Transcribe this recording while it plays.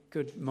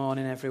Good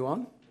morning,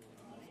 everyone.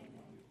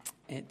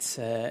 It's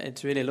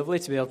really lovely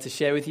to be able to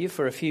share with you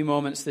for a few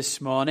moments this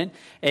morning.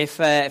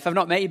 If I've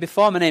not met you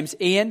before, my name's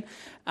Ian,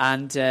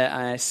 and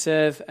I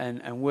serve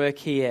and work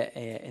here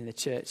in the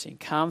church in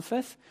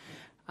Carnforth.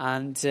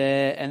 And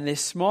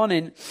this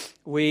morning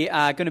we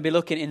are going to be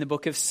looking in the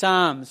book of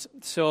Psalms.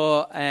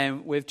 So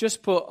we've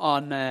just put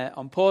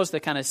on pause the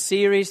kind of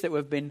series that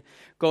we've been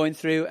going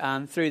through,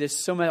 and through the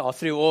summer, or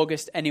through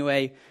August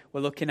anyway, we're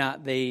looking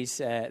at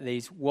these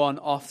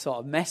one-off sort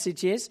of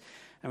messages.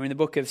 And we're in the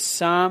book of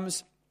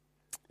Psalms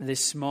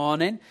this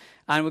morning,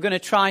 and we're going to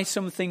try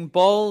something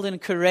bold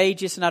and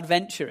courageous and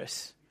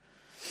adventurous.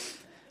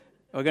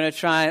 We're going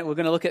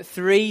to look at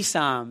 3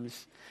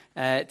 Psalms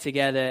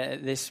together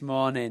this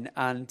morning,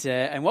 and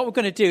what we're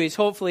going to do is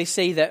hopefully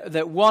see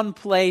that one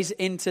plays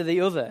into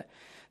the other,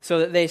 so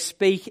that they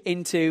speak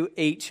into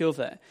each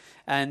other,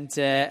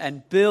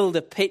 and build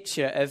a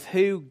picture of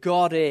who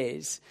God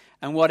is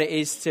and what it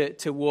is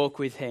to walk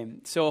with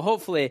Him. So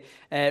hopefully,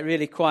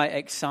 really quite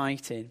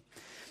exciting.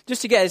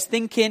 Just to get us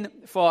thinking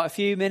for a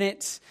few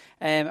minutes,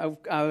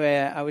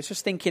 I was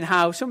just thinking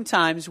how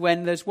sometimes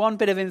when there's one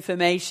bit of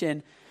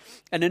information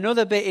and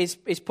another bit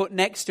is put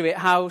next to it,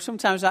 how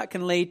sometimes that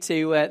can lead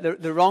to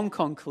the wrong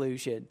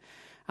conclusion.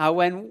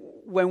 When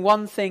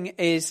one thing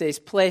is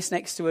placed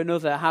next to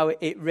another, how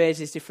it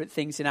raises different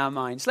things in our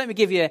minds. Let me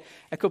give you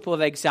a couple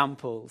of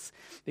examples,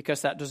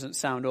 because that doesn't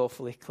sound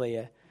awfully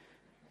clear.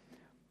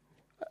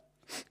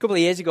 A couple of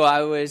years ago,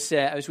 I was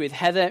with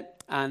Heather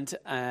and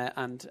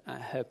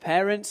her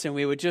parents, and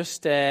we were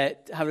just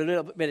having a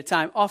little bit of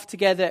time off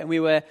together, and we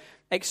were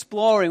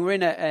exploring. We're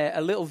in a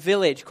little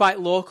village, quite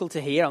local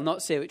to here. I'll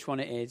not say which one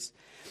it is.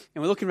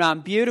 And we're looking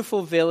around,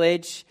 beautiful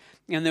village,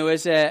 and there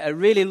was a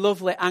really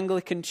lovely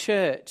Anglican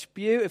church,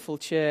 beautiful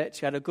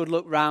church. We had a good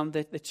look round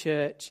the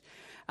church,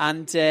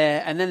 and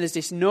then there's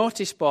this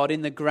notice board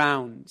in the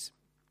grounds.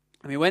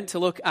 And we went to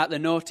look at the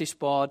notice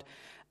board,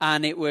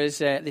 and it was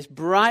this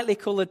brightly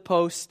coloured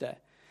poster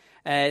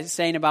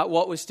saying about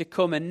what was to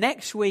come. And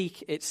next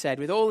week, it said,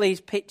 with all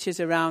these pictures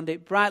around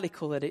it, brightly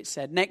coloured, it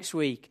said, next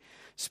week,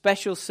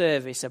 special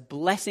service, a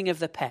blessing of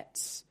the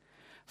pets,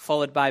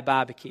 followed by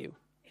barbecue.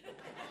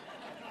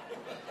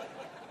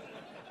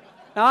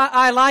 Now,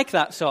 I like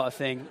that sort of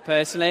thing,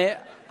 personally.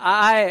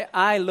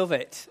 I love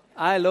it.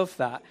 I love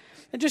that.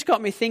 It just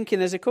got me thinking.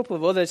 There's a couple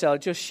of others I'll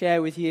just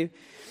share with you.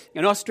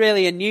 An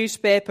Australian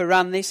newspaper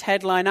ran this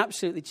headline,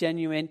 absolutely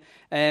genuine.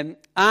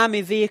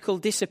 Army vehicle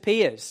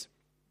disappears.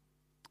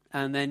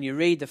 And then you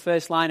read the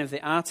first line of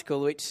the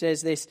article, which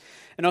says this: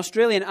 an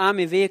Australian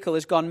army vehicle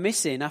has gone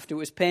missing after it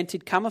was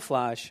painted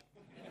camouflage.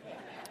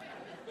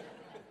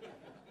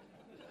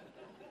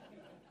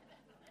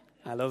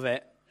 I love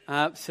it.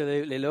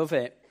 Absolutely love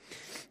it.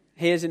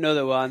 Here's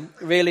another one,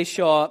 really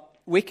short.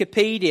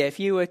 Wikipedia. If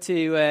you were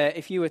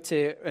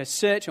to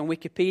search on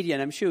Wikipedia,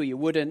 and I'm sure you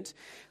wouldn't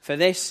for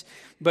this,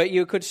 but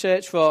you could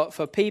search for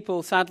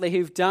people, sadly,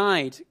 who've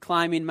died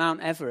climbing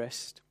Mount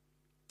Everest.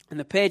 And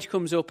the page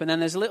comes up, and then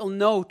there's a little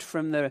note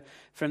from the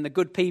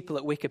good people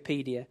at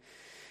Wikipedia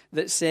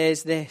that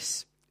says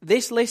this: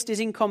 this list is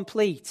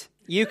incomplete.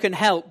 You can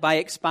help by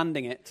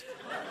expanding it.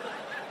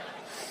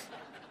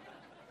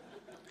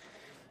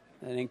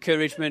 An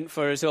encouragement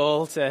for us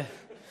all to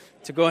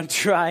go and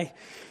try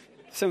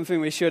something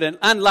we shouldn't.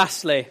 And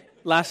lastly,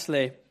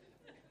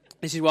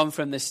 this is one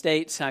from the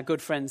States, our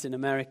good friends in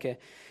America.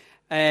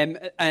 And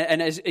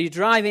as you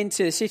drive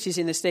into the cities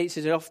in the States,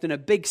 there's often a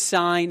big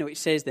sign which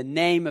says the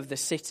name of the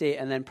city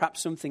and then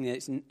perhaps something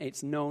that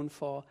it's known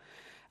for.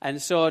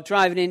 And so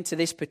driving into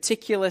this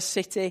particular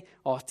city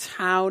or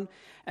town,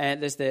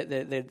 there's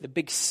the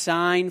big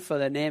sign for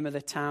the name of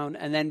the town.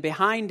 And then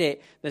behind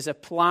it, there's a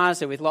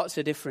plaza with lots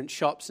of different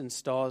shops and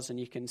stores, and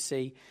you can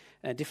see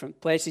different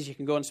places you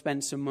can go and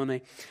spend some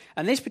money.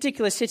 And this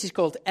particular city is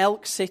called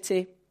Elk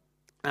City.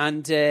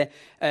 And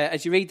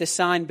as you read the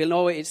sign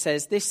below it, it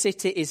says, this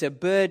city is a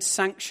bird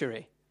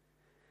sanctuary.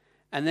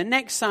 And the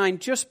next sign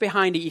just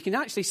behind it, you can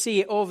actually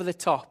see it over the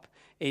top,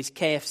 is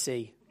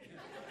KFC.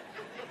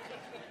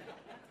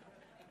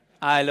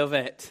 I love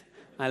it.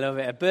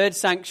 A bird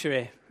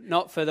sanctuary.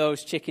 Not for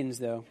those chickens,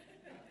 though.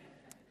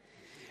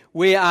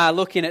 We are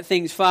looking at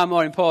things far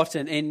more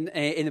important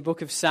in the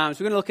book of Psalms.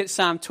 We're going to look at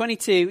Psalm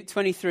 22,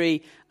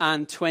 23,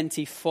 and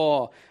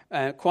 24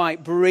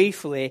 quite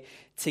briefly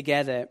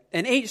together.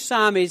 And each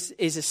psalm is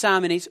a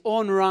psalm in its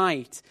own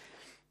right.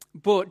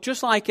 But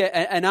just like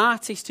an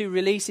artist who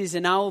releases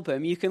an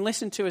album, you can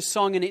listen to a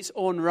song in its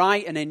own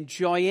right and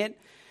enjoy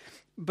it.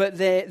 But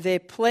they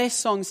place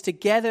songs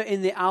together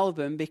in the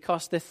album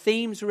because the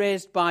themes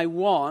raised by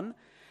one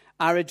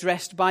are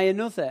addressed by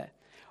another.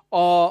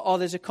 Or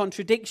there's a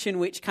contradiction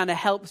which kind of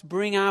helps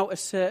bring out a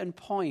certain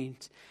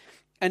point.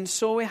 And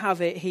so we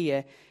have it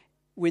here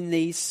in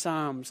these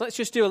Psalms. Let's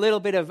just do a little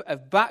bit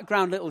of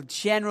background, little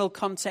general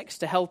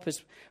context to help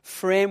us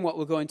frame what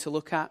we're going to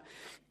look at.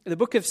 The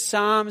book of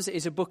Psalms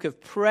is a book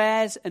of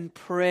prayers and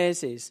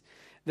praises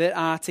that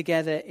are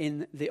together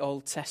in the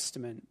Old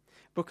Testament.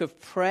 Book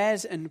of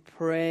prayers and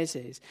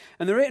praises.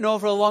 And they're written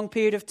over a long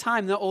period of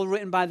time, not all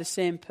written by the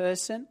same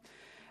person.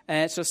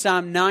 So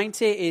Psalm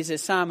 90 is a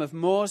psalm of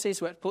Moses,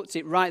 which puts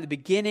it right at the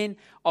beginning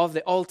of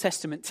the Old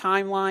Testament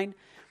timeline.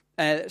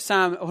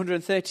 Psalm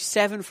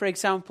 137, for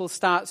example,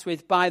 starts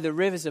with, "By the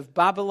rivers of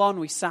Babylon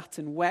we sat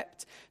and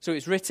wept." So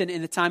it's written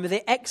in the time of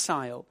the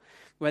exile,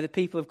 where the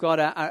people of God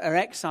are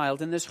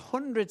exiled. And there's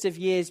hundreds of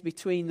years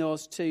between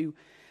those two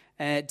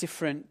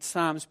different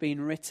psalms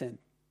being written.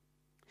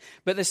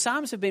 But the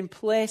psalms have been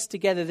placed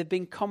together. They've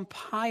been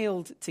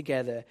compiled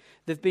together.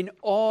 They've been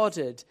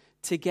ordered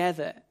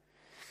together.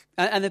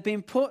 And they've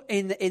been put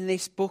in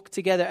this book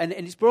together. And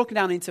it's broken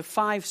down into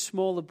 5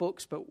 smaller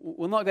books, but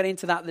we'll not get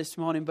into that this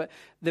morning. But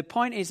the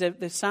point is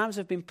that the psalms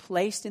have been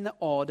placed in the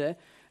order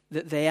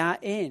that they are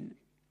in.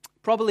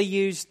 Probably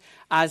used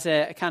as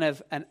a kind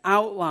of an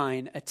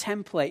outline, a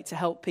template to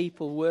help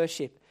people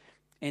worship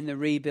in the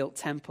rebuilt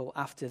temple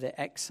after the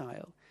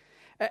exile.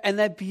 And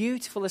they're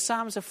beautiful. The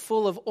Psalms are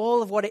full of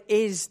all of what it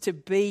is to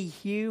be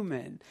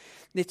human.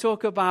 They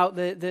talk about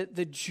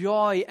the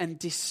joy and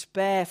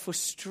despair,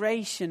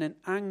 frustration and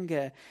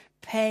anger,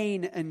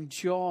 pain and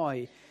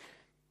joy.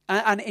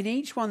 And in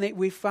each one that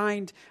we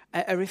find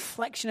a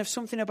reflection of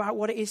something about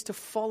what it is to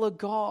follow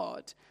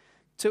God.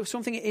 So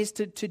something it is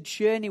to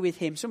journey with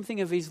him,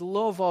 something of his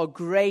love or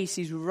grace,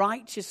 his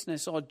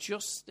righteousness or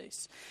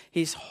justice,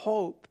 his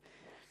hope.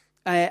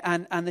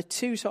 And the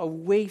two sort of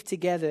weave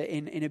together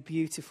in a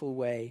beautiful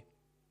way.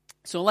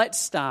 So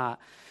let's start.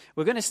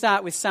 We're going to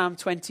start with Psalm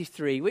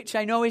 23, which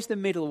I know is the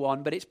middle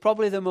one, but it's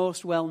probably the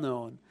most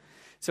well-known.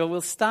 So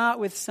we'll start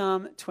with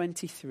Psalm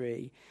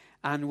 23,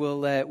 and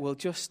we'll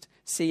just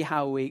see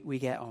how we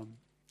get on.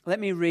 Let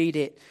me read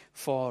it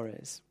for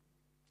us.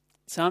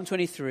 Psalm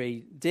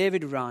 23,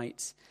 David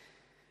writes,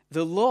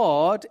 "The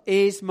Lord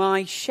is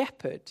my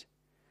shepherd,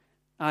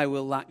 I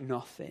will lack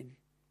nothing.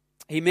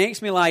 He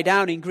makes me lie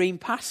down in green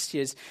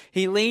pastures.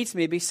 He leads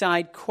me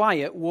beside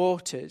quiet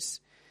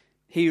waters.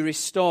 He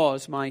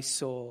restores my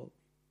soul.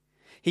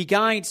 He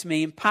guides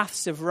me in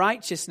paths of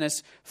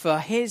righteousness for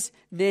his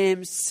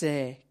name's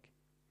sake.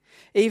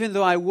 Even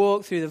though I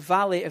walk through the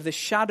valley of the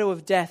shadow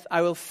of death,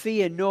 I will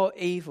fear no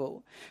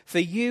evil. For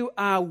you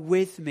are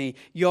with me.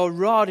 Your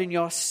rod and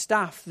your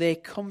staff, they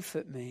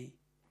comfort me.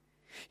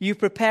 You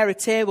prepare a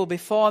table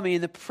before me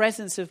in the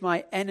presence of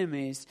my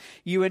enemies.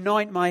 You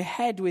anoint my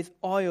head with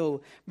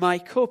oil. My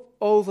cup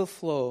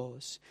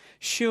overflows.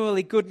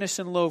 Surely goodness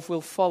and love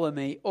will follow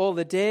me all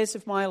the days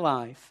of my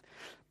life,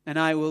 and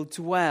I will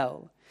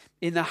dwell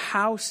in the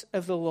house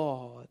of the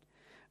Lord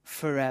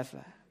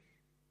forever."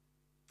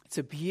 It's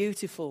a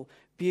beautiful,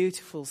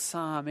 beautiful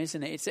psalm,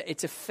 isn't it?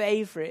 It's a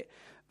favorite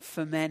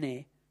for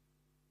many.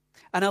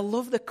 And I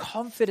love the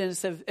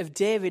confidence of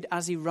David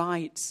as he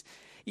writes.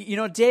 You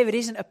know, David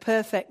isn't a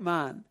perfect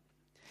man.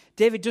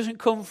 David doesn't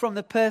come from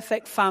the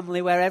perfect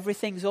family where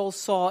everything's all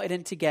sorted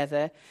and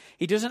together.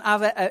 He doesn't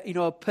have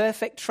a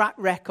perfect track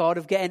record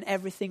of getting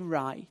everything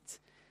right.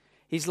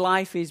 His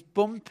life is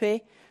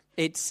bumpy.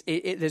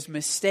 There's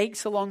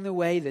mistakes along the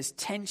way. There's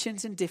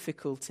tensions and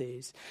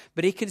difficulties.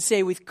 But he can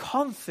say with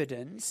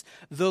confidence,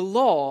 "The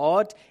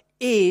Lord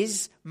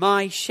is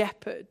my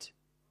shepherd."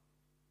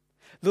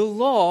 The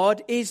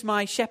Lord is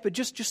my shepherd.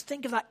 Just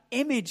think of that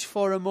image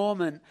for a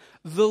moment.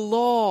 The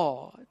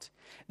Lord,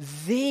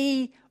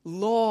 the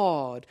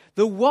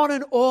one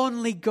and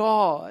only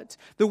God,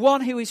 the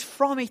one who is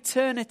from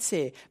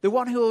eternity, the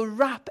one who will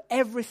wrap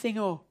everything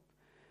up,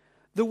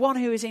 the one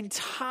who is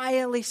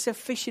entirely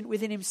sufficient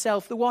within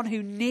himself, the one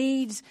who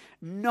needs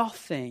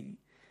nothing,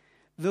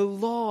 the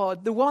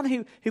Lord, the one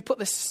who put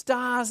the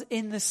stars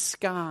in the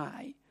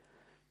sky.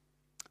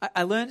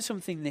 I learned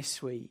something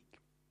this week.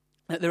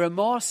 That there are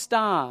more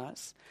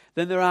stars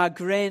than there are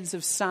grains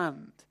of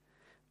sand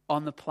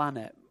on the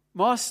planet.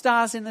 More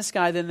stars in the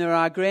sky than there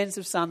are grains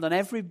of sand on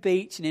every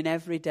beach and in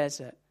every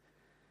desert.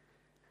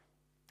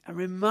 And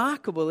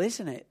remarkable,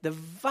 isn't it? The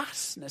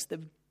vastness,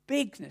 the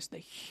bigness, the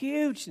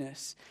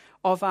hugeness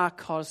of our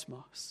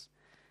cosmos.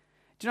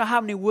 Do you know how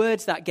many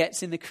words that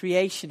gets in the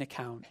creation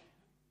account?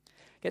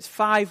 It gets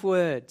 5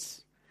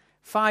 words.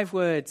 5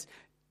 words.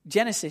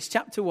 Genesis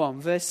chapter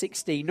 1, verse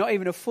 16. Not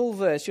even a full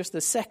verse, just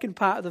the second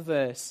part of the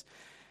verse.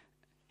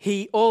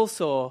 He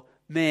also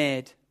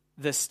made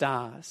the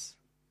stars.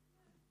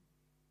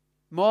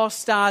 More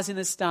stars in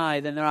the sky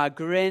than there are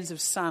grains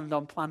of sand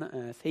on planet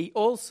Earth. He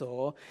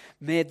also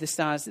made the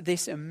stars.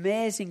 This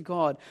amazing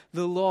God,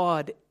 the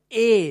Lord,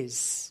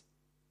 is.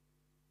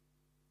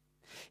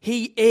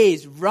 He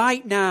is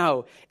right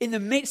now in the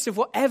midst of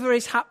whatever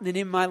is happening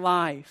in my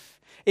life.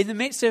 In the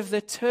midst of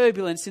the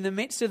turbulence, in the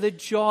midst of the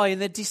joy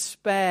and the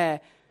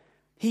despair,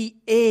 he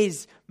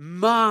is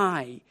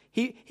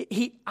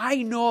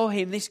I know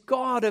him, this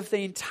God of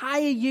the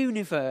entire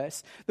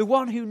universe, the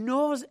one who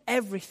knows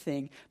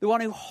everything, the one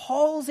who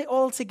holds it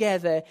all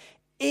together,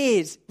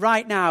 is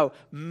right now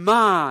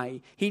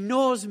He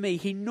knows me.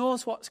 He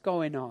knows what's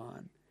going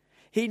on.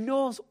 He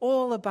knows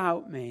all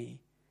about me.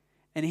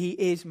 And he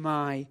is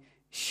my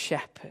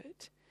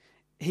shepherd.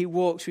 He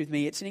walks with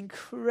me. It's an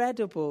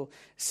incredible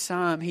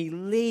psalm. He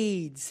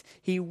leads.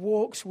 He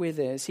walks with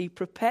us. He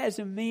prepares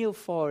a meal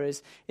for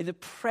us in the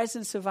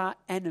presence of our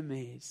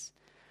enemies.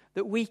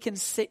 that we can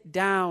sit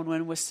down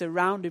when we're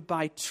surrounded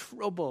by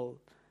trouble,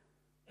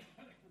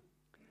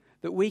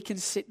 that we can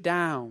sit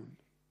down,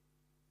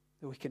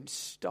 that we can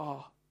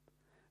stop,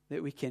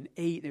 that we can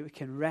eat, that we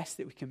can rest,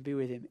 that we can be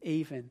with him,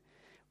 even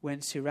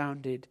when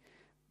surrounded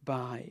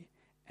by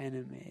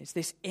enemies.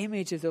 This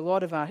image of the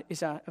Lord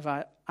as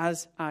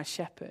our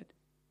shepherd,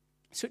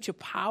 such a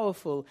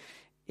powerful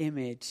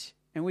image,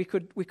 and we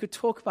could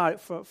talk about it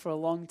for a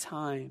long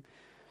time.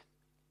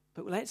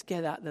 But let's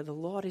get that the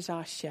Lord is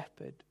our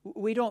shepherd.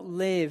 We don't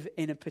live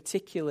in a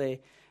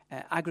particularly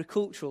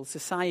agricultural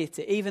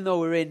society, even though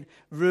we're in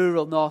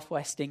rural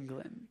northwest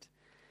England.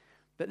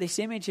 But this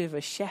image of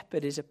a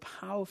shepherd is a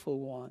powerful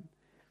one.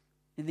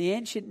 In the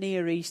ancient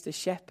Near East, the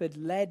shepherd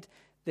led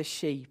the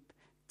sheep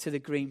to the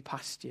green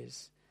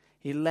pastures.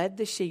 He led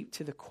the sheep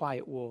to the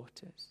quiet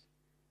waters.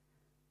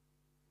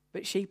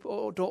 But sheep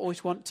don't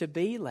always want to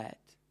be led.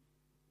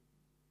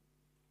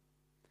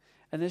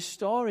 And there's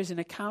stories and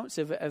accounts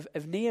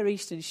of Near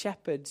Eastern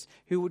shepherds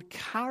who would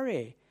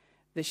carry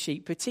the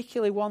sheep,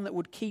 particularly one that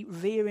would keep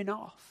veering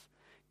off,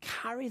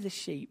 carry the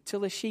sheep till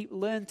the sheep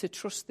learned to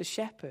trust the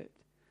shepherd.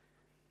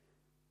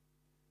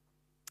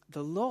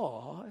 The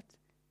Lord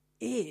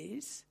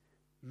is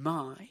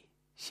my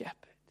shepherd.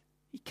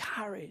 He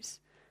carries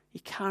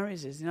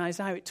us. In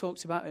Isaiah it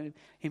talks about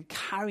him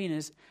carrying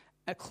us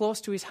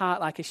close to his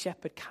heart like a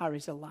shepherd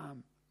carries a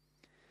lamb.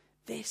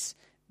 This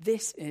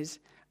is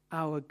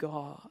our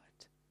God.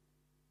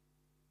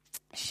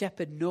 A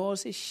shepherd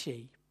knows his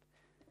sheep.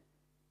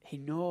 He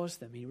knows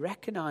them. He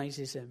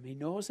recognizes them. He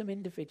knows them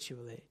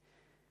individually.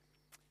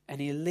 And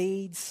he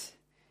leads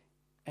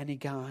and he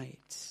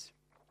guides.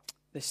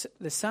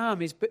 The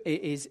psalm is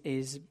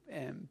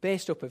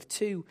based up of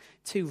two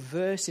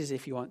verses,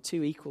 if you want,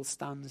 two equal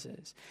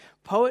stanzas.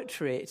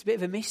 Poetry, it's a bit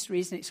of a mystery,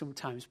 isn't it,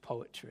 sometimes,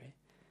 poetry?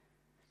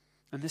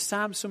 And the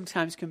psalms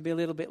sometimes can be a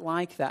little bit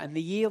like that, and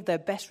they yield their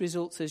best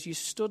results as you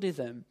study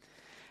them.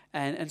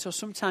 And so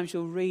sometimes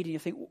you'll read and you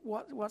think,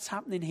 what's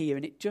happening here?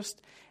 And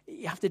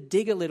you have to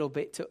dig a little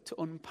bit to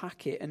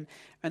unpack it.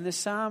 And the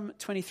Psalm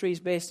 23 is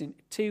based in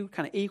two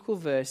kind of equal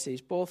verses,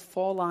 both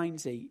 4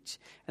 lines each.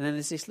 And then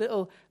there's this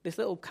little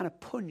kind of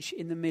punch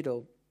in the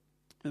middle.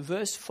 And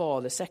verse 4,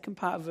 the second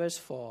part of verse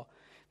 4,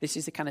 this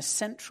is the kind of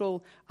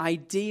central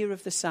idea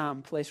of the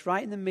psalm placed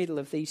right in the middle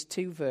of these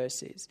two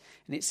verses.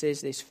 And it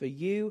says this: "For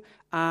you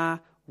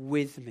are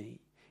with me.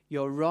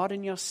 Your rod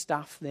and your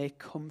staff, they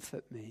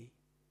comfort me."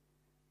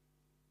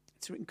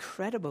 It's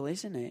incredible,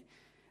 isn't it?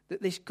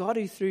 That this God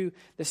who threw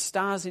the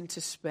stars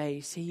into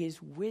space, he is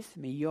with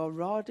me. Your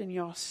rod and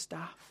your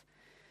staff,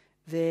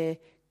 they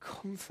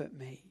comfort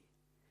me.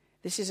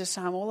 This is a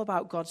psalm all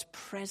about God's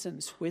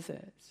presence with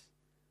us.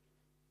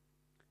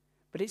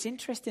 But it's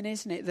interesting,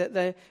 isn't it,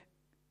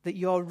 that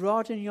your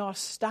rod and your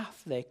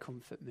staff, they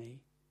comfort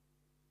me.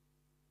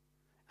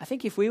 I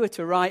think if we were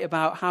to write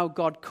about how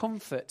God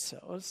comforts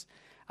us,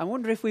 I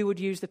wonder if we would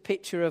use the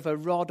picture of a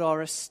rod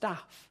or a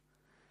staff.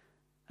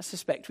 I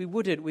suspect we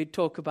wouldn't. We'd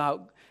talk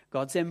about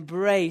God's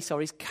embrace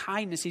or his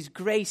kindness, his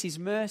grace, his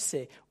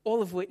mercy,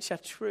 all of which are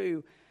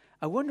true.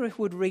 I wonder if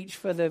we'd reach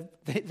for the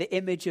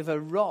image of a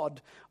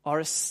rod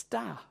or a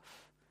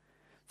staff.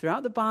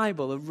 Throughout the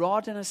Bible, a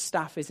rod and a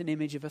staff is an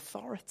image of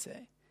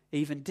authority,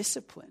 even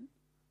discipline.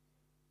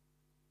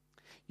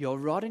 Your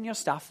rod and your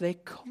staff, they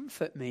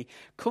comfort me.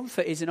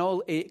 Comfort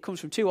it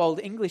comes from 2 Old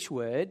English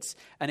words,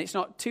 and it's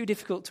not too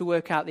difficult to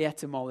work out the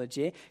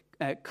etymology.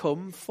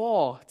 Come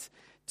forth.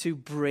 To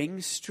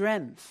bring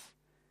strength.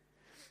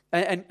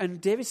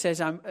 And David says,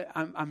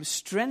 I'm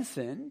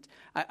strengthened.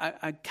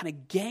 I kind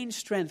of gain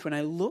strength when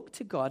I look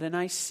to God and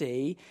I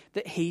see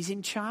that he's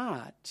in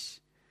charge.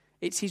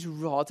 It's his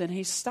rod and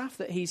his staff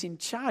that he's in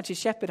charge. A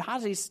shepherd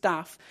has his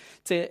staff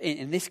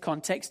in this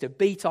context, to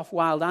beat off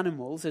wild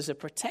animals. There's a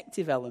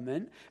protective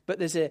element, but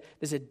there's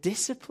a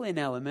discipline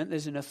element.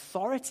 There's an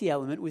authority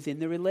element within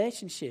the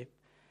relationship.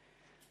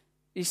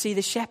 You see,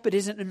 the shepherd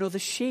isn't another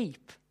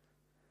sheep.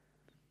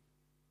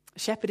 A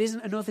shepherd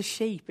isn't another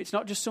sheep. It's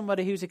not just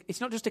it's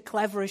not just a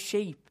cleverer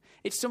sheep.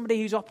 It's somebody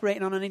who's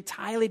operating on an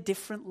entirely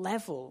different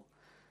level.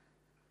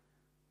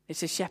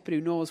 It's a shepherd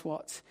who knows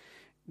what's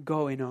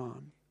going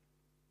on.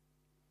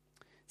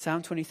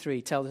 Psalm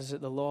 23 tells us that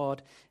the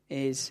Lord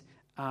is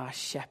our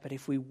shepherd.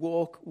 If we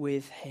walk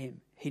with him,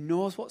 he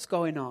knows what's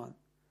going on.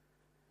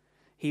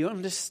 He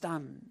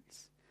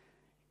understands,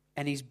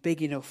 and he's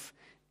big enough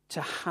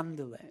to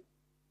handle it.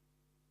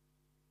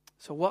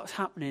 So what's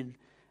happening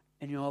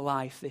in your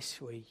life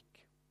this week?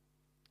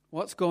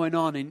 What's going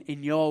on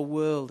in your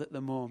world at the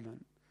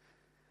moment?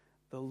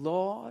 The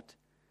Lord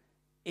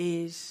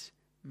is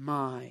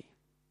my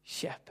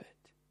shepherd.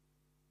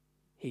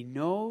 He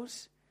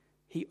knows,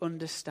 he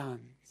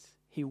understands,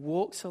 he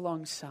walks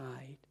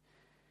alongside.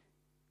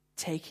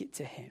 Take it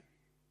to him.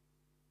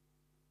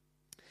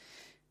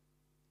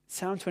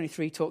 Psalm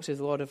 23 talks of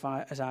the Lord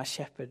as our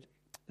shepherd.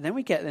 And then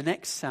we get the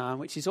next psalm,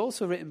 which is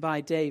also written by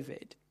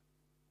David,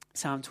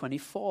 Psalm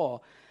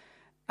 24.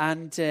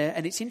 And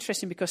it's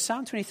interesting because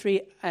Psalm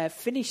 23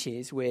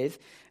 finishes with,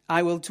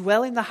 "I will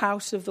dwell in the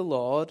house of the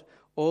Lord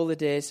all the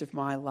days of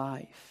my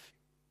life."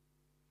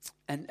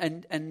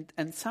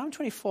 And Psalm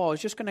 24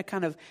 is just going to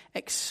kind of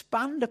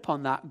expand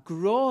upon that,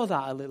 grow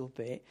that a little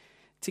bit,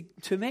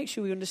 to make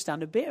sure we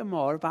understand a bit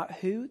more about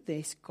who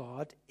this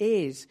God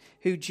is,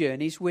 who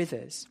journeys with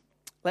us.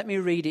 Let me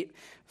read it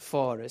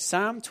for us.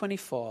 Psalm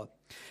 24.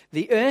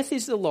 The earth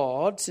is the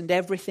Lord's and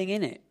everything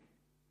in it,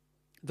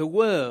 the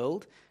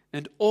world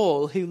and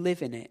all who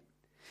live in it.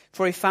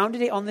 For he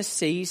founded it on the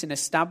seas and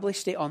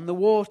established it on the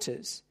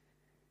waters.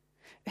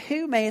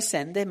 Who may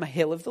ascend the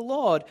hill of the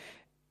Lord?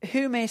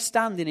 Who may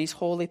stand in his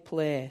holy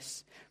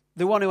place?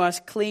 The one who has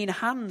clean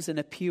hands and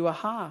a pure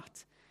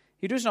heart,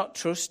 who does not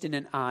trust in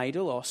an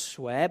idol or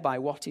swear by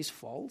what is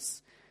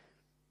false.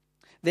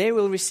 They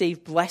will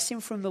receive blessing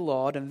from the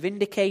Lord and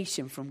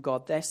vindication from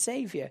God their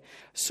Saviour.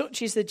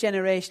 Such is the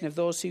generation of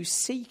those who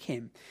seek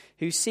him,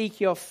 who seek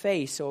your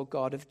face, O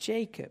God of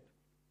Jacob.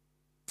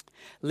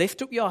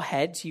 Lift up your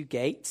heads, you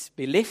gates.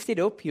 Be lifted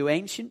up, you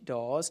ancient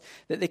doors,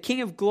 that the King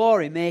of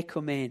glory may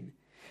come in.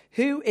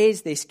 Who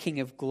is this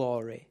King of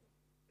glory?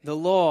 The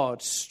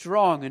Lord,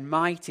 strong and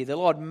mighty, the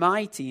Lord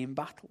mighty in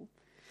battle.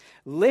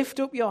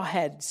 Lift up your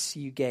heads,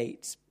 you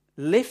gates.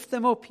 Lift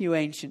them up, you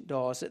ancient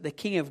doors, that the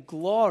King of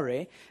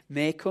glory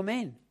may come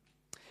in.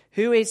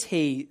 Who is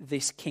he,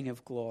 this King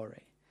of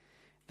glory?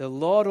 The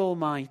Lord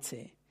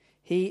Almighty.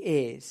 He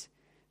is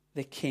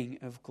the King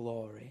of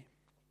glory.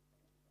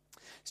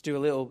 Let's do a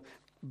little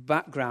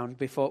background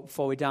before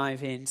we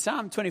dive in.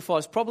 Psalm 24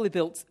 is probably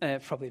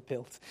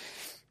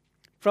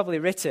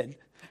written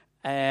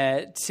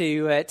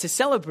to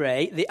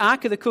celebrate the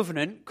Ark of the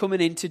Covenant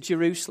coming into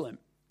Jerusalem.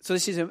 So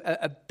this is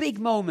a big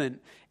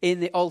moment in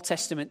the Old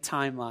Testament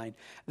timeline.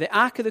 The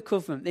Ark of the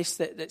Covenant, this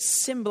that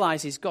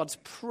symbolizes God's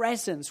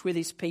presence with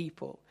his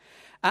people.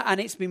 And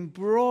it's been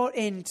brought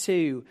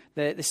into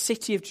the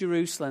city of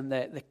Jerusalem,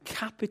 the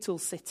capital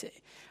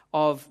city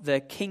of the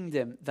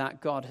kingdom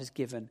that God has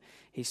given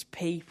his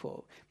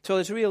people. So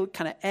there's a real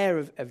kind of air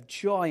of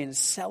joy and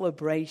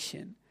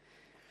celebration.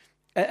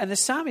 And the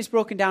psalm is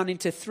broken down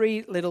into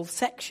 3 little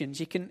sections.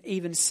 You can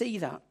even see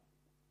that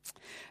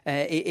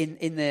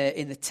in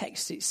the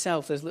text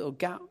itself. There's little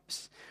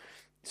gaps.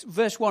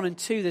 Verse 1 and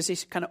 2, there's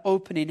this kind of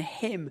opening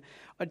hymn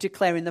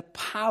declaring the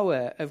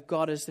power of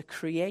God as the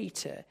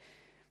creator.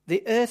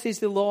 The earth is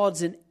the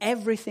Lord's and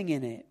everything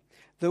in it,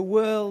 the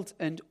world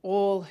and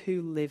all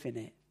who live in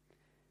it.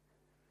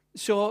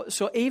 So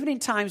even in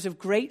times of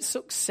great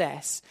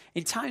success,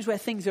 in times where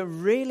things are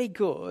really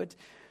good,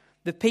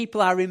 the people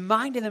are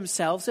reminding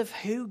themselves of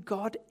who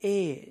God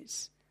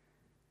is.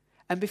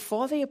 And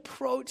before they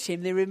approach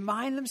him, they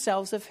remind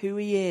themselves of who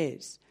he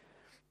is.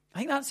 I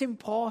think that's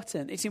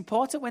important. It's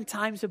important when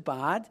times are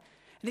bad,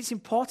 and it's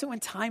important when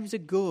times are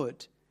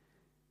good.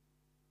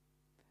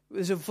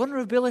 There's a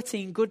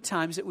vulnerability in good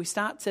times that we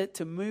start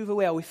to move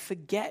away, or we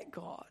forget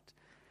God.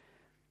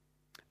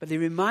 But they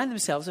remind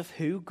themselves of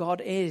who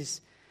God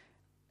is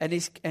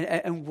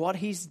and what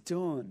he's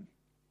done.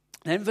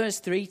 And then verse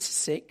 3 to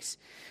 6,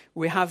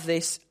 we have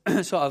this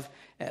sort of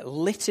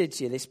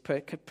liturgy, this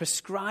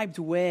prescribed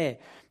way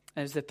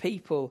as the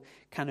people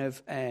kind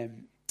of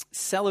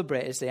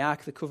celebrate as the Ark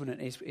of the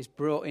Covenant is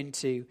brought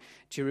into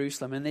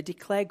Jerusalem, and they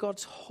declare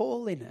God's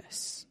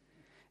holiness.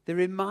 They're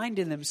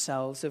reminding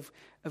themselves of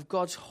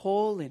God's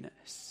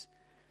holiness.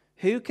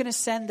 Who can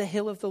ascend the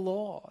hill of the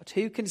Lord?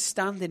 Who can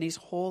stand in his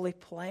holy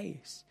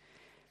place?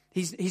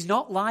 He's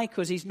not like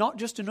us. He's not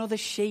just another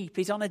sheep.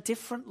 He's on a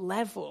different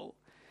level.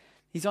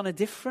 He's on a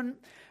different...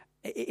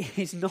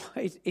 He's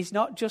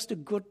not just a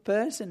good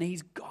person.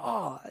 He's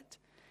God.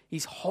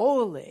 He's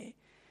holy.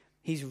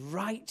 He's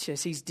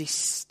righteous. He's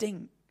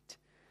distinct.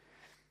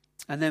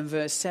 And then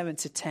verse 7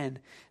 to 10,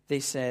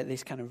 this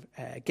kind of,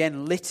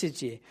 again,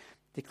 liturgy,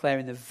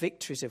 declaring the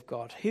victories of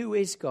God. Who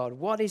is God?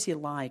 What is he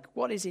like?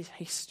 What is his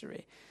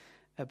history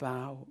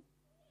about?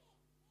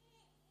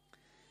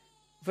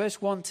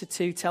 Verse 1 to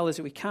 2 tell us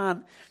that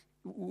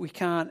we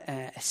can't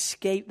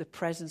escape the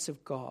presence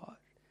of God.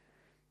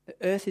 The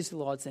earth is the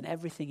Lord's and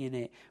everything in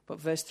it. But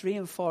verse 3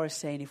 and 4 are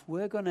saying if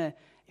we're gonna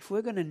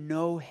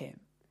know him,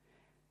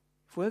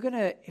 if we're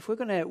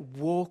gonna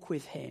walk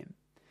with him,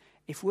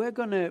 if we're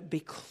gonna be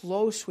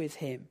close with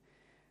him,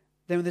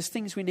 then there's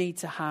things we need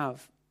to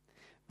have.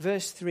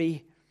 Verse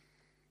 3,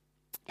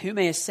 who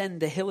may ascend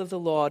the hill of the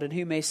Lord and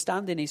who may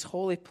stand in his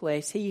holy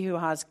place? He who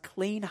has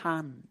clean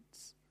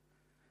hands.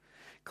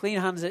 Clean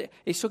hands,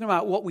 it's talking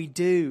about what we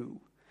do,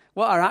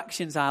 what our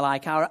actions are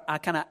like, our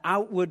kind of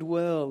outward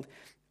world.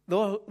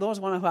 Those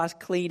one who has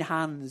clean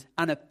hands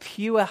and a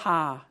pure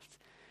heart.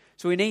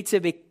 So we need to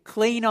be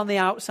clean on the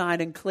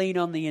outside and clean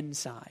on the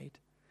inside.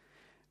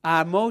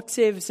 Our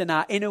motives and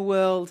our inner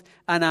world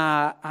and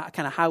our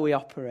kind of how we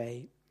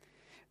operate.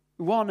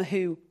 One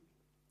who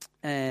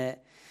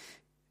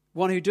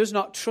does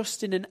not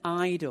trust in an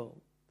idol.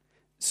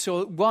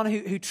 So one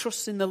who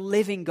trusts in the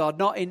living God,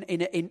 not in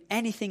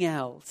anything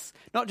else.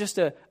 Not just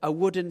a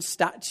wooden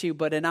statue,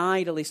 but an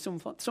idol is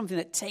something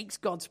that takes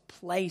God's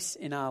place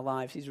in our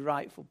lives, his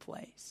rightful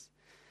place.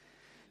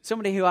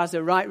 Somebody who has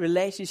the right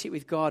relationship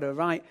with God, a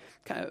right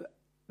kind of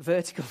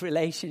vertical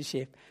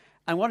relationship,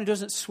 and one who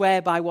doesn't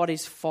swear by what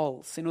is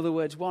false. In other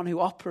words, one who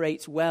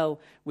operates well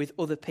with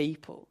other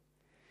people.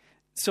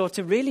 So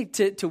to really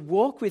to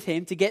walk with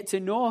him, to get to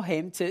know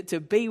him, to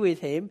be with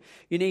him,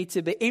 you need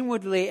to be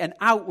inwardly and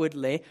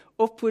outwardly,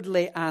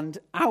 upwardly and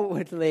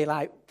outwardly,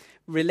 like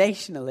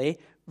relationally,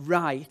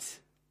 right.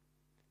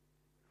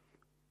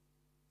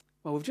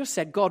 Well, we've just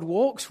said God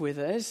walks with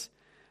us,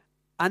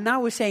 and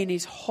now we're saying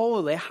he's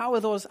holy. How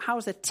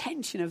is the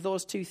tension of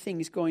those two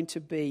things going to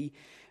be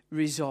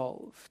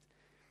resolved?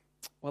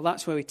 Well,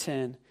 that's where we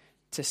turn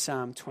to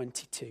Psalm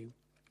 22.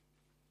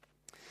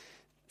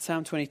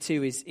 Psalm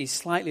 22 is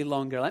slightly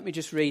longer. Let me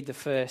just read the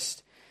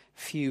first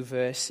few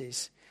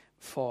verses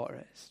for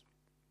us.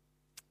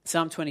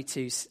 Psalm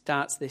 22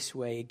 starts this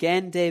way.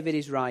 Again, David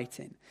is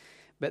writing,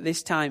 but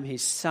this time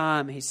his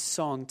psalm, his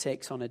song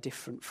takes on a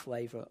different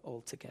flavor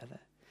altogether.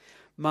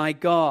 My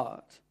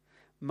God,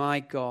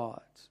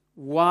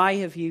 why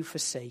have you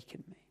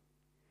forsaken me?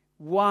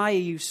 Why are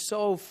you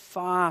so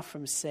far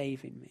from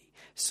saving me?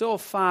 So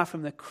far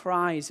from the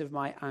cries of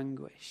my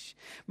anguish.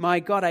 My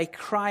God, I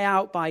cry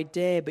out by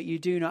day, but you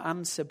do not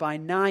answer. By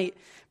night,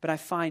 but I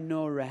find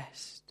no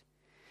rest.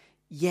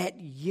 Yet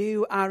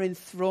you are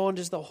enthroned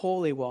as the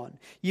Holy One.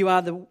 You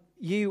are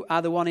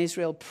the one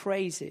Israel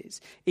praises.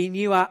 In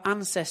you our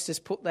ancestors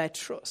put their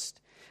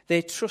trust.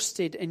 They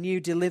trusted and you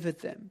delivered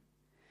them.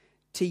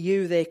 To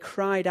you they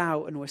cried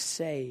out and were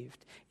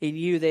saved. In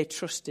you they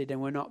trusted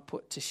and were not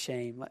put to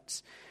shame.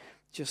 Let's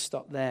just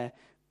stop there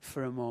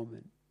for a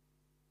moment.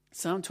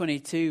 Psalm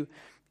 22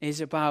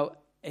 is about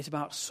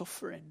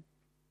suffering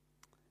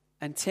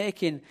and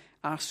taking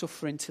our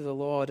suffering to the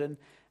Lord. And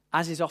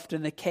as is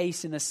often the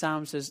case in the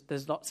Psalms,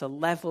 there's lots of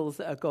levels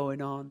that are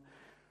going on.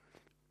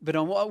 But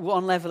on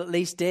one level, at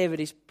least, David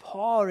is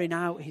pouring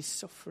out his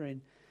suffering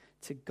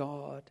to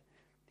God.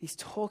 He's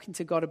talking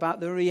to God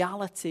about the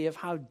reality of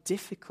how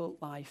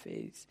difficult life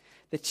is,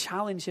 the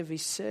challenge of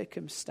his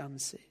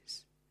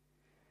circumstances.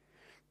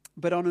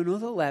 But on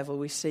another level,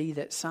 we see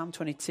that Psalm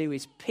 22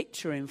 is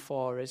picturing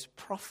for us,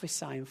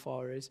 prophesying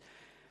for us,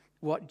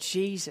 what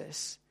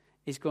Jesus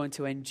is going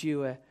to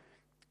endure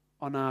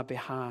on our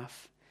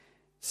behalf.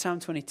 Psalm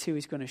 22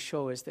 is going to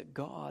show us that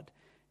God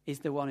is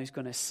the one who's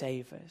going to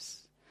save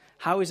us.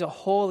 How is a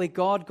holy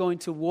God going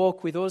to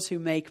walk with us who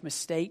make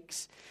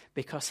mistakes?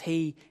 Because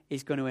he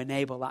is going to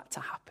enable that to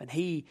happen.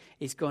 He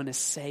is going to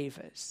save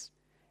us.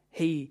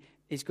 He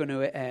is going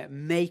to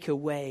make a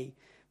way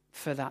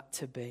for that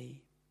to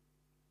be.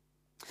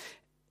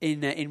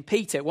 In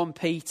Peter, 1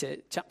 Peter,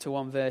 chapter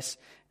 1, verse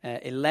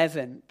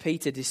 11,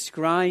 Peter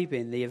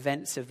describing the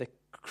events of the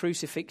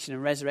crucifixion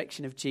and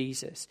resurrection of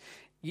Jesus,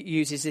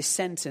 uses this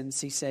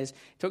sentence. He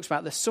talks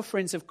about the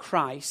sufferings of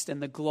Christ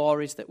and the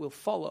glories that will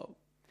follow.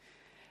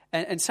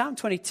 And Psalm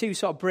 22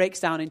 sort of breaks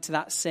down into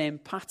that same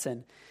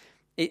pattern.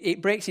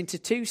 It breaks into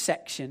two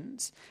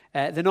sections.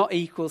 They're not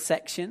equal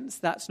sections.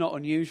 That's not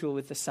unusual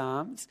with the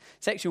Psalms.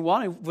 Section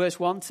 1, verse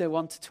 1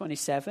 to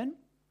 27,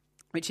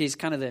 which is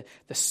kind of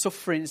the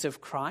sufferings of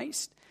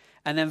Christ.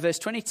 And then verse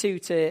 22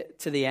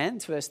 to the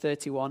end, verse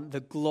 31, the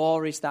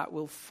glories that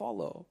will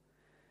follow.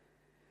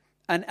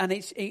 And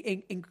it's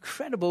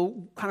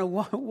incredible kind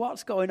of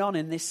what's going on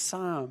in this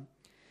psalm.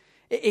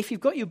 If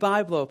you've got your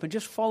Bible open,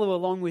 just follow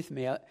along with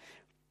me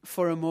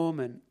for a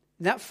moment.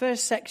 In that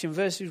first section,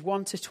 verses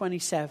 1 to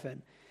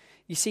 27,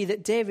 you see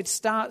that David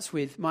starts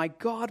with, my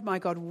God,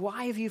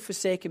 why have you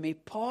forsaken me? He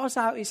pours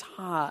out his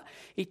heart.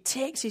 He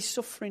takes his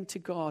suffering to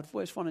God,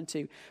 verse 1 and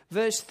 2.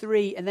 Verse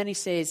 3, and then he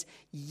says,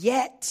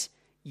 yet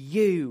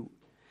you.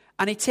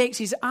 And he takes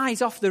his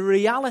eyes off the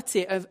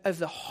reality of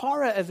the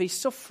horror of his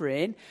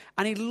suffering,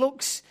 and he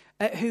looks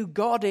at who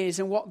God is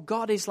and what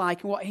God is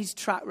like and what his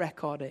track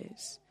record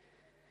is.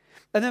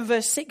 And then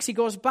verse 6, he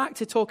goes back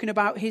to talking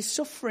about his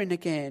suffering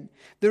again.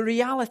 The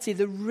reality,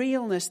 the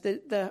realness,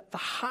 the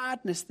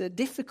hardness, the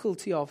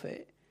difficulty of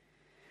it.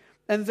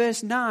 And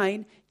verse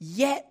 9,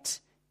 yet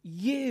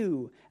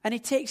you. And he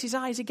takes his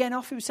eyes again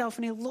off himself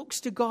and he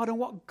looks to God and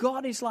what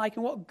God is like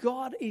and what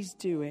God is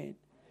doing.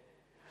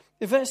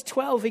 In verse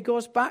 12, he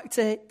goes back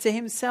to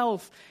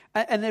himself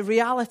and the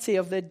reality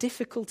of the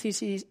difficulties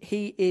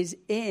he is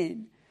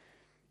in.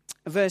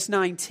 Verse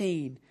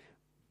 19,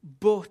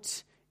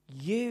 but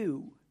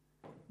you.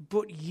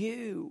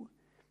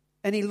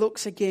 And he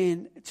looks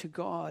again to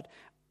God.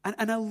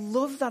 And I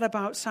love that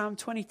about Psalm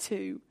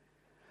 22,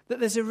 that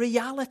there's a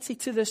reality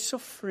to the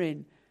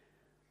suffering,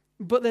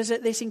 but there's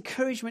this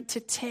encouragement to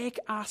take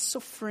our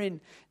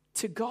suffering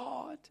to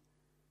God,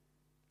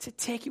 to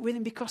take it with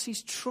him because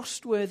he's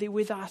trustworthy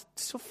with our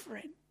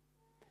suffering.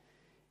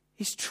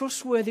 He's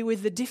trustworthy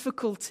with the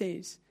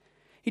difficulties.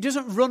 He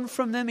doesn't run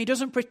from them. He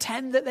doesn't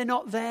pretend that they're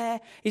not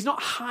there. He's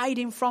not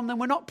hiding from them.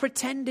 We're not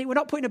pretending. We're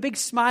not putting a big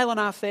smile on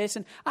our face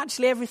and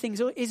actually everything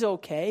is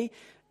okay.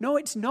 No,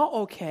 it's not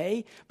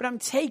okay. But I'm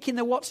taking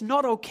the what's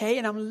not okay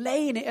and I'm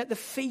laying it at the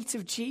feet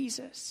of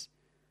Jesus.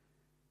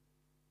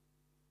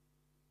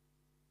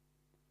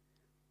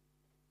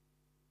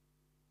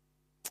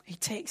 He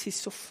takes his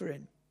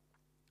suffering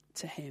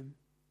to him.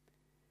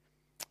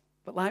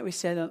 But like we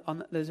said,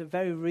 there's a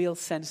very real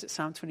sense that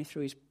Psalm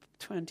 23 is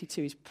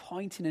 22 is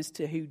pointing us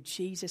to who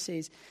Jesus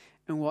is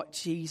and what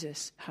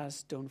Jesus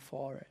has done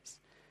for us.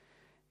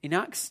 In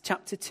Acts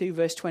chapter 2,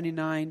 verse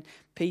 29,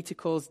 Peter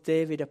calls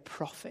David a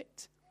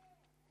prophet.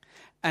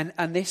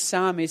 And this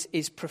psalm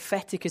is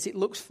prophetic as it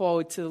looks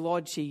forward to the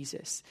Lord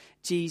Jesus.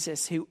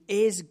 Jesus, who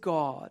is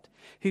God,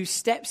 who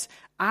steps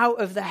out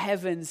of the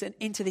heavens and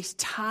into this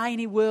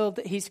tiny world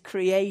that he's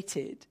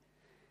created.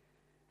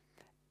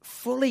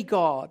 Fully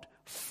God,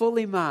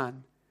 fully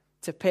man,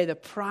 to pay the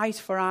price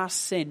for our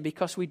sin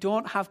because we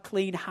don't have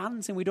clean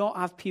hands and we don't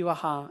have pure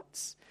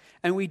hearts.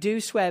 And we do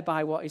swear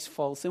by what is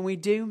false and we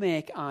do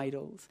make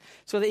idols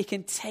so that he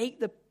can take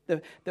the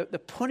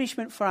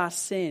punishment for our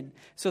sin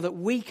so that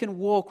we can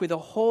walk with a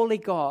holy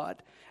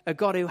God, a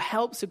God who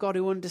helps, a God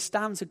who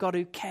understands, a God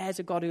who cares,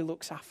 a God who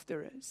looks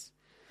after us.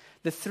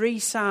 The three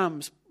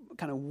Psalms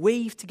kind of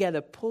weave together,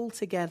 pull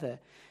together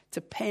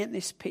to paint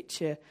this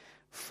picture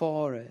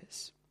for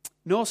us.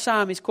 No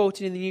psalm is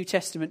quoted in the New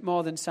Testament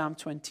more than Psalm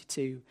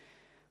 22.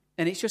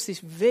 And it's just this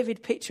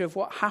vivid picture of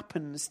what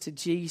happens to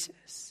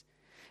Jesus.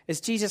 As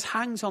Jesus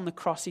hangs on the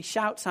cross, he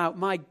shouts out,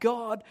 my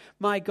God,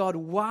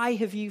 why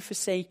have you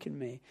forsaken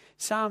me?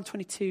 Psalm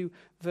 22,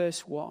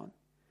 verse 1.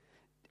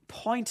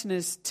 Pointing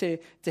us to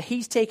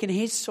he's taken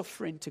his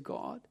suffering to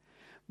God,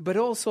 but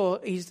also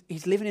he's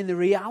living in the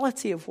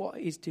reality of what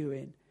he's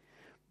doing.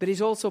 But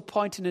he's also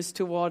pointing us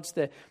towards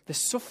the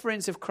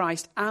sufferings of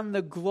Christ and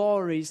the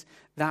glories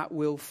that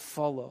will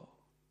follow.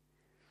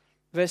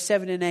 Verse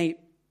 7 and 8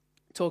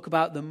 talk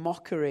about the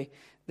mockery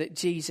that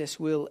Jesus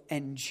will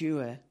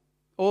endure.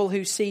 All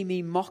who see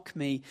me mock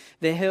me.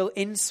 They hurl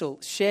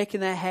insults, shaking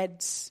their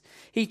heads.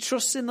 He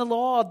trusts in the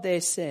Lord,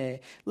 they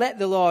say. Let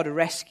the Lord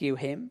rescue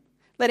him.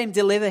 Let him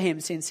deliver him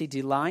since he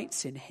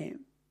delights in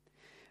him.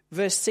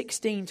 Verse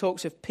 16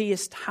 talks of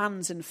pierced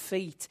hands and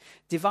feet,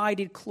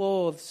 divided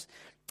clothes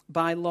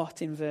by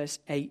lot in verse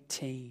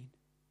 18.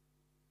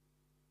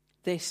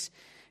 This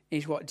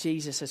is what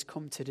Jesus has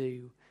come to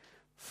do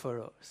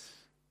for us.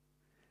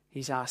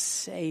 He's our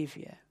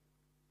Saviour.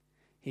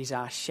 He's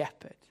our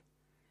shepherd.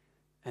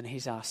 And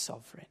he's our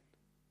sovereign.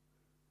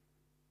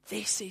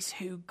 This is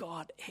who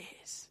God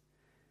is.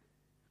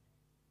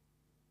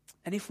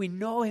 And if we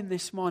know him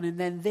this morning,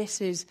 then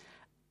this is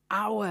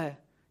our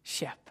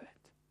shepherd,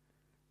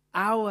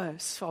 our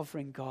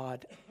sovereign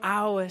God,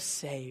 our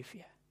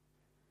Saviour.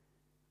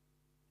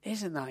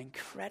 Isn't that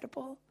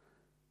incredible?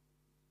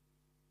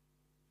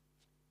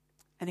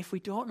 And if we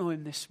don't know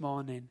him this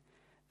morning,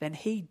 then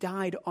he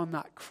died on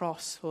that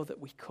cross so that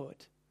we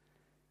could.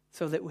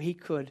 So that he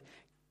could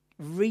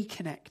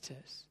reconnect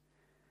us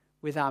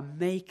with our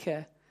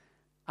Maker,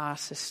 our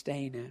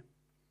Sustainer,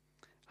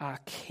 our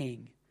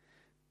King,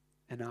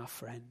 and our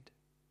friend.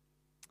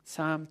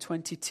 Psalm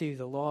 22,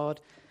 the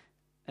Lord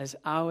as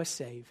our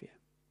Saviour.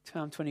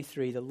 Psalm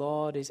 23, the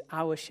Lord is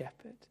our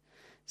shepherd.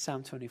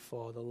 Psalm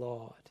 24, the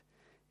Lord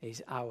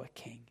is our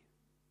King.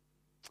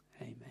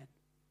 Amen.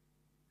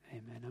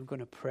 Amen. I'm going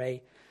to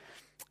pray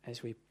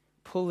as we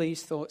pull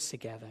these thoughts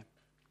together,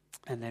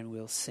 and then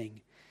we'll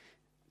sing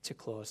to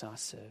close our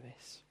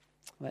service.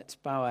 Let's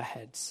bow our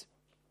heads.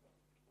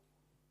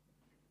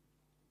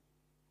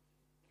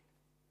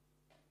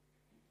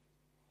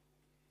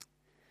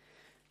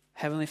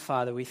 Heavenly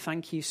Father, we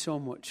thank you so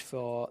much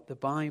for the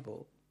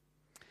Bible.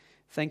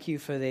 Thank you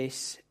for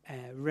this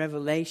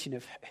revelation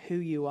of who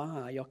you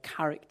are, your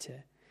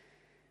character,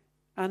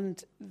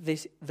 and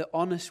the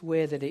honest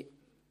way that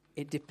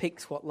it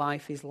depicts what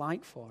life is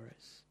like for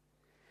us.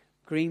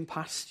 Green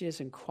pastures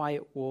and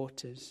quiet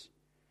waters,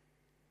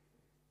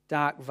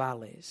 dark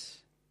valleys,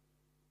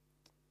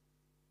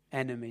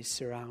 enemies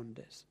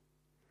surround us.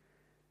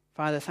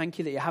 Father, thank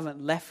you that you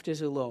haven't left us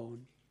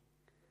alone,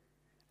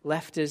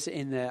 left us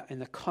in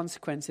the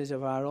consequences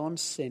of our own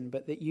sin,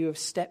 but that you have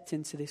stepped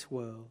into this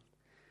world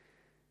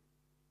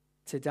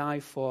to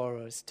die for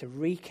us, to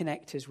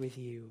reconnect us with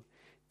you,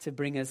 to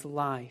bring us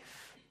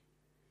life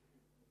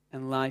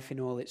and life in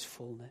all its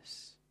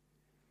fullness.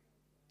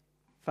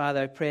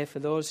 Father, I pray for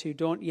those who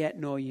don't yet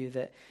know you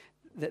that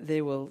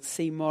they will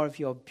see more of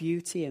your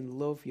beauty and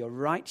love, your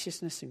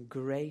righteousness and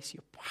grace,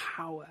 your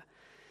power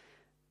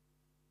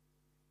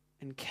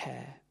and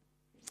care.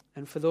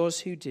 And for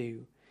those who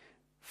do,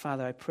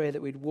 Father, I pray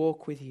that we'd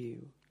walk with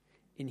you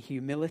in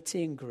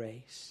humility and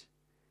grace,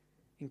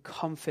 in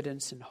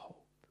confidence and hope.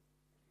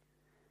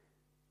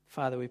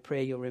 Father, we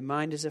pray you'll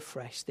remind us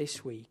afresh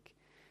this week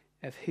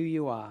of who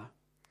you are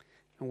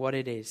and what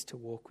it is to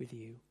walk with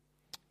you.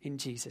 In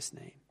Jesus'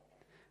 name,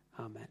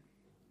 amen.